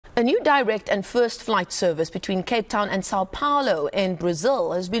A new direct and first flight service between Cape Town and São Paulo in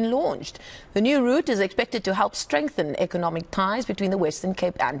Brazil has been launched. The new route is expected to help strengthen economic ties between the Western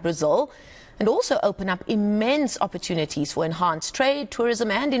Cape and Brazil and also open up immense opportunities for enhanced trade, tourism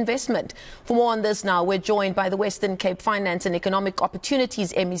and investment. For more on this now, we're joined by the Western Cape Finance and Economic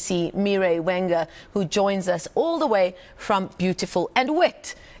Opportunities MEC, Mireille Wenger, who joins us all the way from beautiful and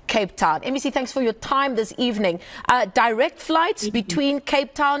wet Cape Town. MEC, thanks for your time this evening. Direct flights between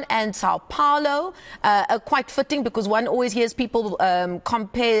Cape Town and São Paulo are quite fitting because one always hears people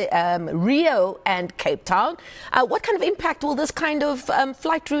compare Rio and Cape Town. What kind of impact will this kind of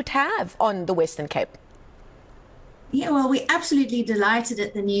flight route have on the Western Cape? Yeah, well, we're absolutely delighted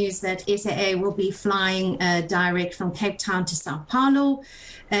at the news that SAA will be flying direct from Cape Town to São Paulo.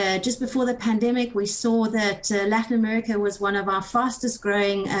 Just before the pandemic, we saw that Latin America was one of our fastest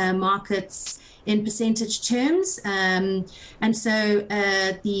growing markets in percentage terms. And so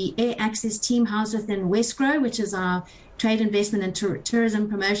the Air Access team housed within Westgrow, which is our trade investment and tourism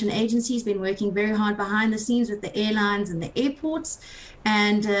promotion agency, has been working very hard behind the scenes with the airlines and the airports.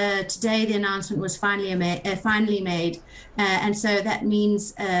 And today the announcement was finally made. And so that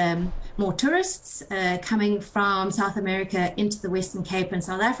means more tourists coming from South America into the Western Cape and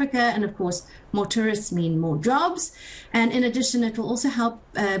South Africa. And of course, more tourists mean more jobs. And in addition, it will also help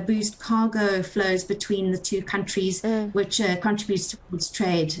boost cargo flows between the two countries, which contributes towards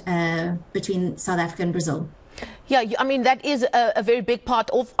trade between South Africa and Brazil. Yeah, I mean, that is a very big part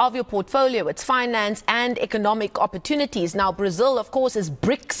of your portfolio. It's finance and economic opportunities. Now, Brazil, of course, is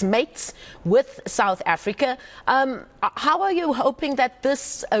BRICS mates with South Africa. How are you hoping that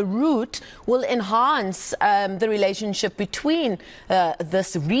this route will enhance the relationship between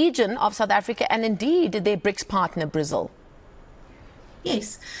this region of South Africa and indeed their BRICS partner, Brazil?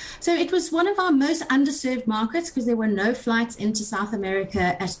 Yes. So it was one of our most underserved markets because there were no flights into South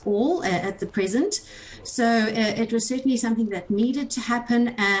America at all at the present. So it was certainly something that needed to happen.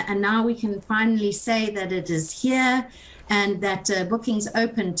 And now we can finally say that it is here and that bookings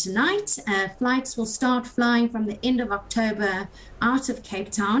open tonight. Flights will start flying from the end of October out of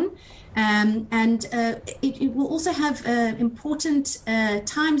Cape Town. And it will also have an important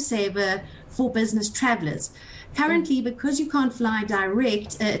time saver for business travelers. Currently, because you can't fly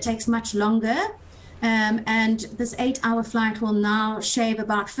direct, it takes much longer. And this 8-hour flight will now shave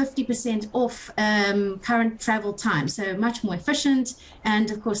about 50% off current travel time. So much more efficient. And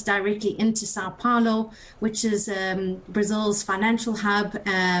of course, directly into Sao Paulo, which is Brazil's financial hub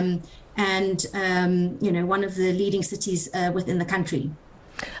and one of the leading cities within the country.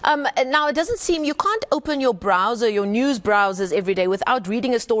 Now, it doesn't seem you can't open your browser, your news browsers every day without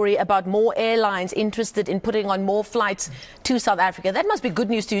reading a story about more airlines interested in putting on more flights to South Africa. That must be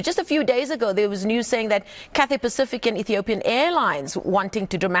good news to you. Just a few days ago, there was news saying that Cathay Pacific and Ethiopian Airlines wanting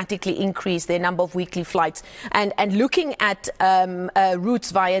to dramatically increase their number of weekly flights and looking at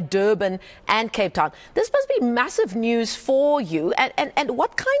routes via Durban and Cape Town. This must be massive news for you. And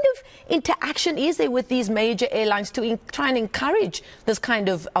what kind of interaction is there with these major airlines to try and encourage this kind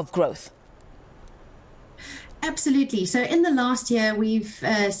of growth? Absolutely. So in the last year, we've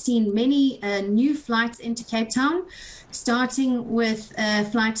seen many new flights into Cape Town, starting with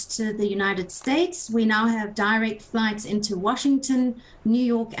flights to the United States. We now have direct flights into Washington, New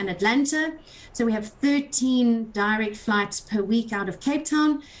York, and Atlanta. So we have 13 direct flights per week out of Cape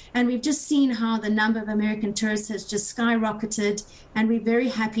Town. And we've just seen how the number of American tourists has just skyrocketed. And we're very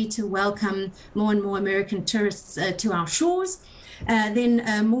happy to welcome more and more American tourists to our shores.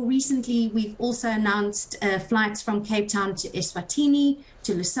 Then more recently, we've also announced flights from Cape Town to Eswatini,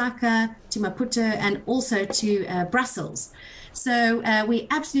 to Lusaka, to Maputo, and also to Brussels. So we're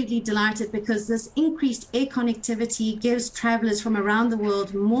absolutely delighted because this increased air connectivity gives travelers from around the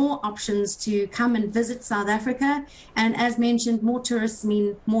world more options to come and visit South Africa. And as mentioned, more tourists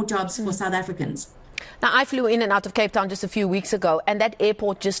mean more jobs for South Africans. Now, I flew in and out of Cape Town just a few weeks ago, and that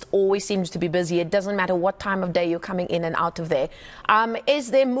airport just always seems to be busy. It doesn't matter what time of day you're coming in and out of there. Is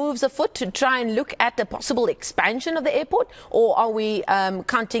there moves afoot to try and look at the possible expansion of the airport, or are we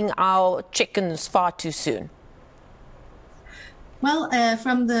counting our chickens far too soon? Well,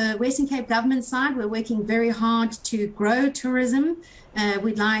 from the Western Cape government side, we're working very hard to grow tourism.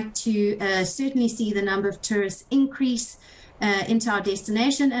 We'd like to certainly see the number of tourists increase into our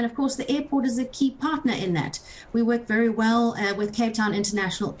destination. And of course, the airport is a key partner in that. We work very well with Cape Town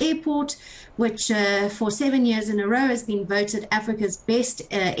International Airport, which for 7 years in a row has been voted Africa's best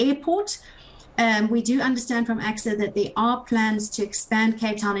airport. We do understand from AXA that there are plans to expand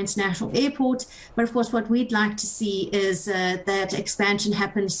Cape Town International Airport, but of course what we'd like to see is that expansion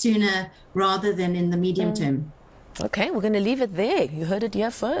happen sooner rather than in the medium term. Okay, we're going to leave it there. You heard it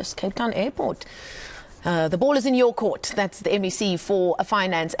here first. Cape Town Airport. The ball is in your court. That's the MEC for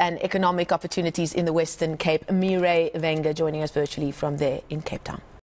Finance and Economic Opportunities in the Western Cape, Mireille Wenger, joining us virtually from there in Cape Town.